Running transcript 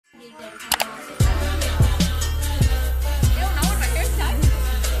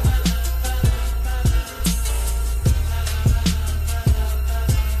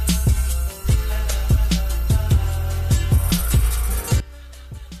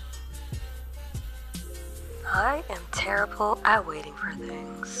I am terrible at waiting for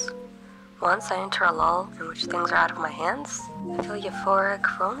things. Once I enter a lull in which things are out of my hands, I feel euphoric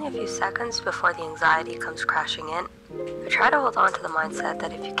for only a few seconds before the anxiety comes crashing in. I try to hold on to the mindset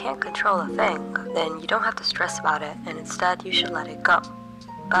that if you can't control a thing, then you don't have to stress about it and instead you should let it go.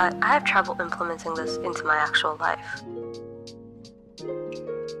 But I have trouble implementing this into my actual life.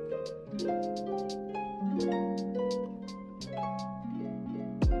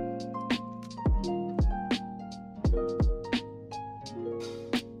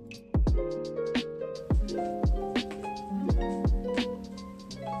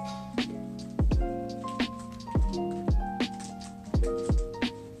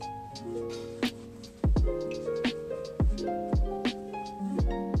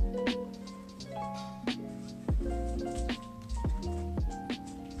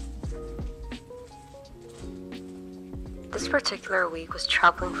 This particular week was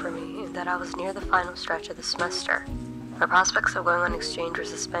troubling for me in that I was near the final stretch of the semester. My prospects of going on exchange were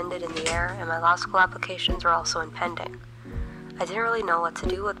suspended in the air, and my law school applications were also impending. I didn't really know what to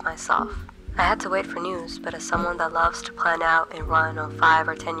do with myself. I had to wait for news, but as someone that loves to plan out and run on 5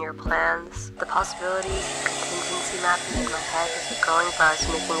 or 10-year plans, the possibilities and contingency mapping in my head was a growing buzz,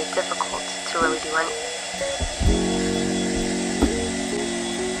 making it difficult to really do anything.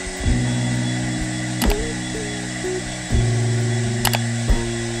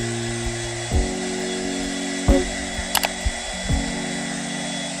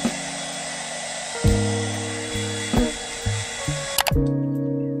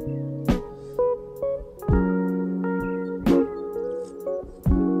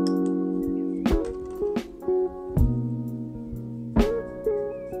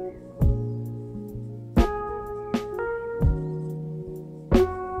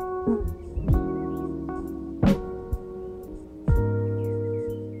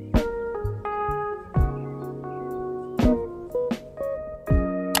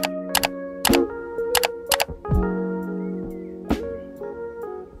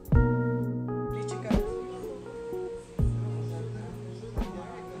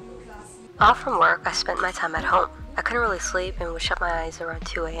 Off from work, I spent my time at home. I couldn't really sleep and would shut my eyes around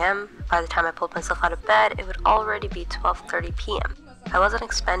 2 a.m. By the time I pulled myself out of bed, it would already be 12:30 p.m. I wasn't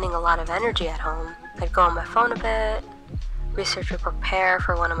expending a lot of energy at home. I'd go on my phone a bit, research or prepare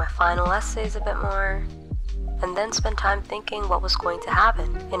for one of my final essays a bit more, and then spend time thinking what was going to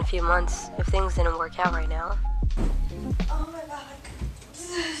happen in a few months if things didn't work out right now. Oh my god.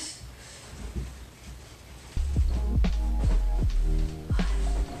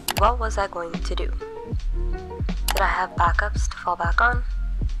 What was I going to do? Did I have backups to fall back on?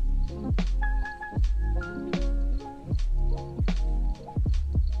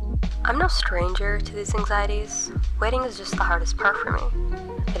 I'm no stranger to these anxieties. Waiting is just the hardest part for me.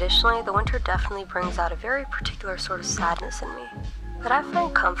 Additionally, the winter definitely brings out a very particular sort of sadness in me. But I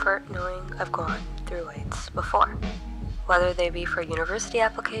find comfort knowing I've gone through waits before. Whether they be for university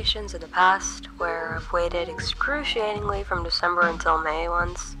applications in the past, where I've waited excruciatingly from December until May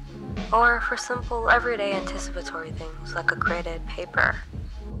once, or for simple everyday anticipatory things like a graded paper.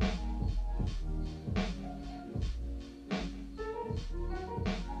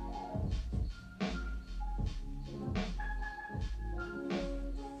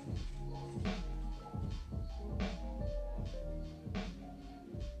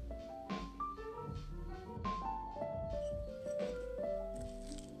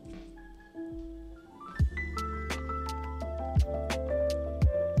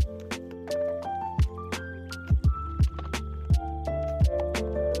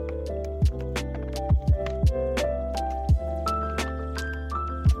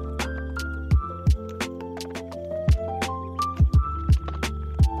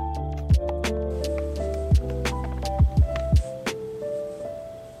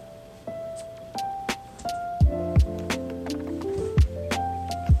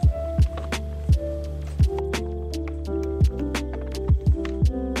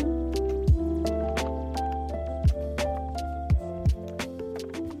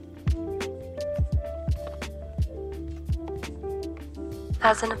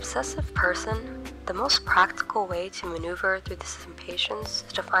 As an obsessive person, the most practical way to maneuver through this impatience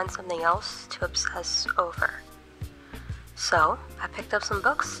is to find something else to obsess over. So, I picked up some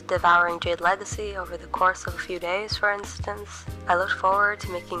books, devouring 𝐁𝐻𝙠 over the course of a few days, for instance. I looked forward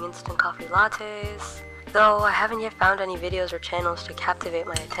to making instant coffee lattes, though I haven't yet found any videos or channels to captivate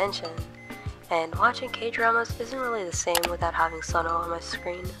my attention. And watching K-dramas isn't really the same without having Sono on my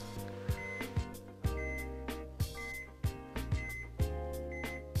screen.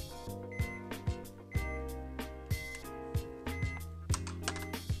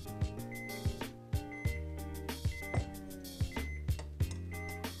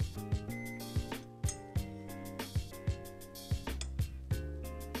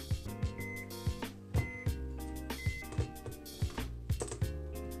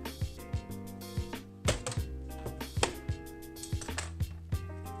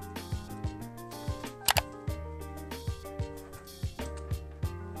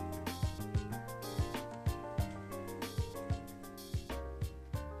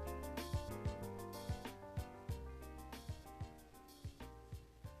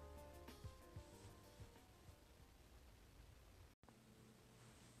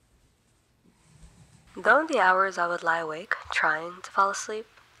 Though in the hours I would lie awake, trying to fall asleep,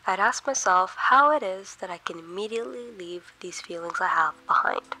 I'd ask myself how it is that I can immediately leave these feelings I have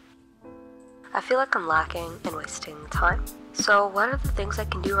behind. I feel like I'm lacking and wasting time. So what are the things I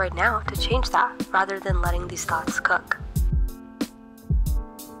can do right now to change that, rather than letting these thoughts cook?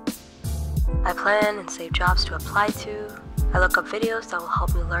 I plan and save jobs to apply to. I look up videos that will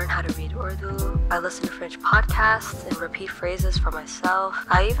help me learn how to read Urdu. I listen to French podcasts and repeat phrases for myself.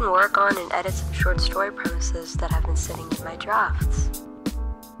 I even work on and edit some short story premises that have been sitting in my drafts.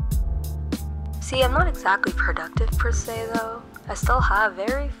 See, I'm not exactly productive per se though. I still have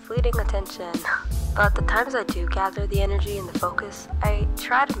very fleeting attention, but the times I do gather the energy and the focus, I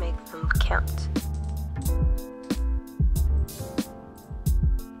try to make them count.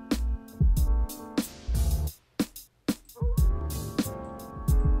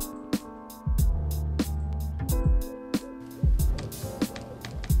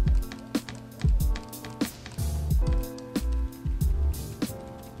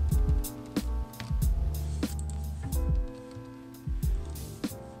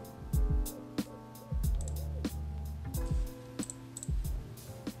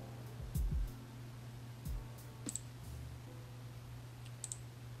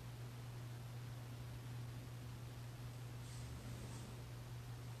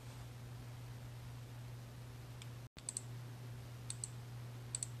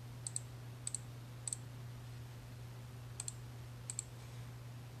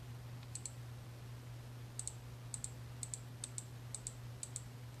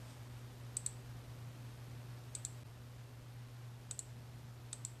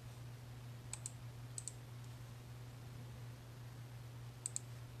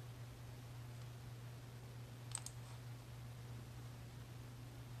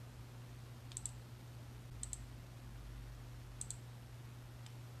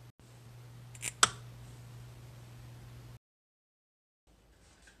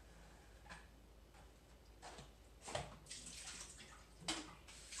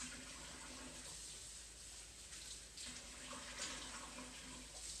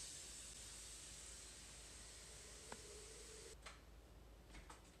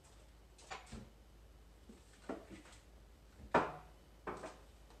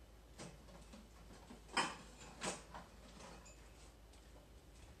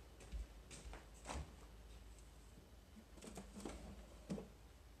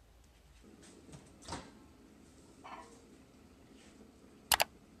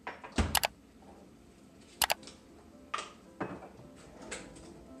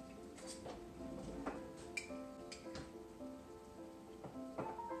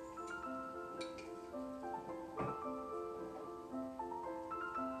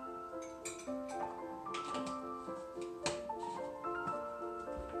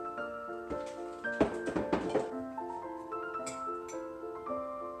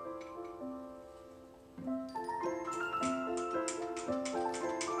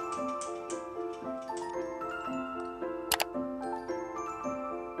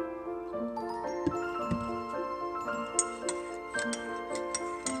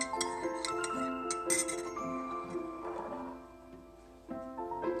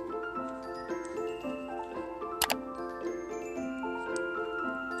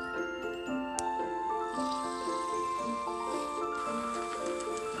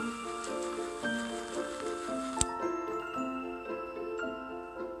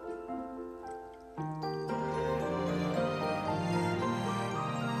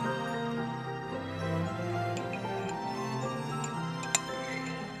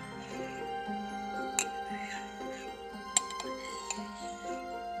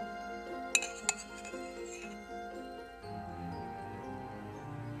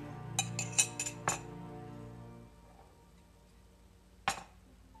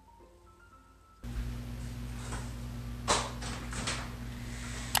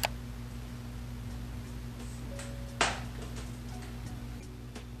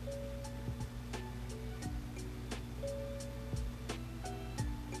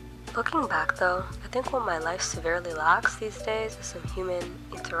 Looking back though, I think what my life severely lacks these days is some human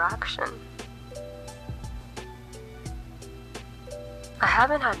interaction. I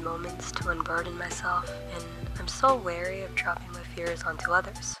haven't had moments to unburden myself, and I'm so wary of dropping my fears onto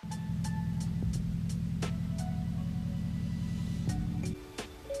others.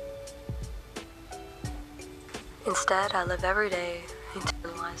 Instead, I live every day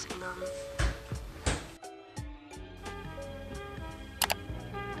internalizing them.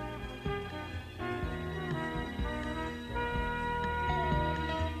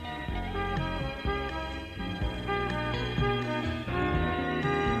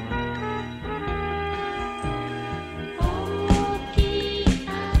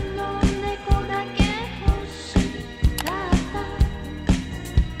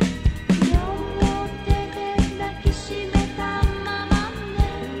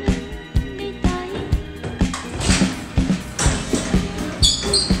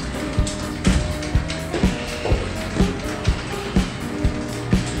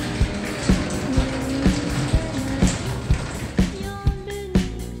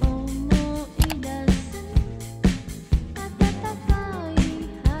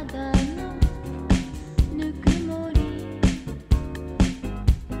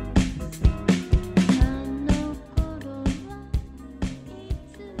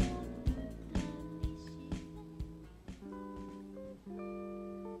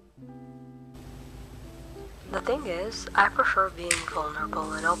 The thing is, I prefer being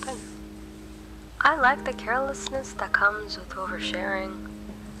vulnerable and open. I like the carelessness that comes with oversharing,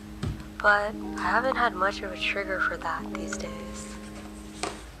 but I haven't had much of a trigger for that these days.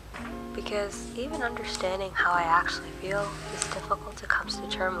 Because even understanding how I actually feel is difficult to come to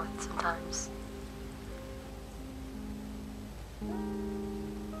terms with sometimes.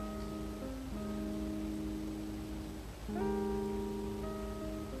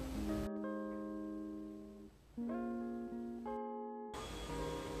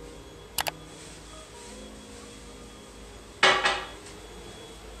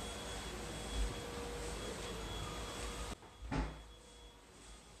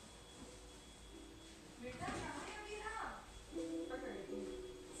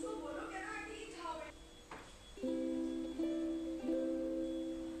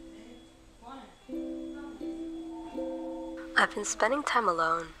 I've been spending time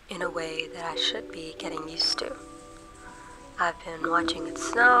alone in a way that I should be getting used to. I've been watching it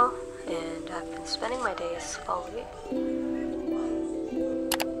snow, and I've been spending my days slowly.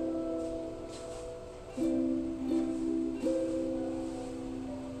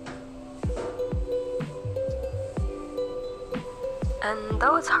 And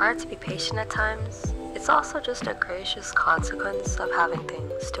though it's hard to be patient at times, it's also just a gracious consequence of having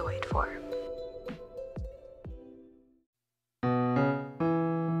things to wait for.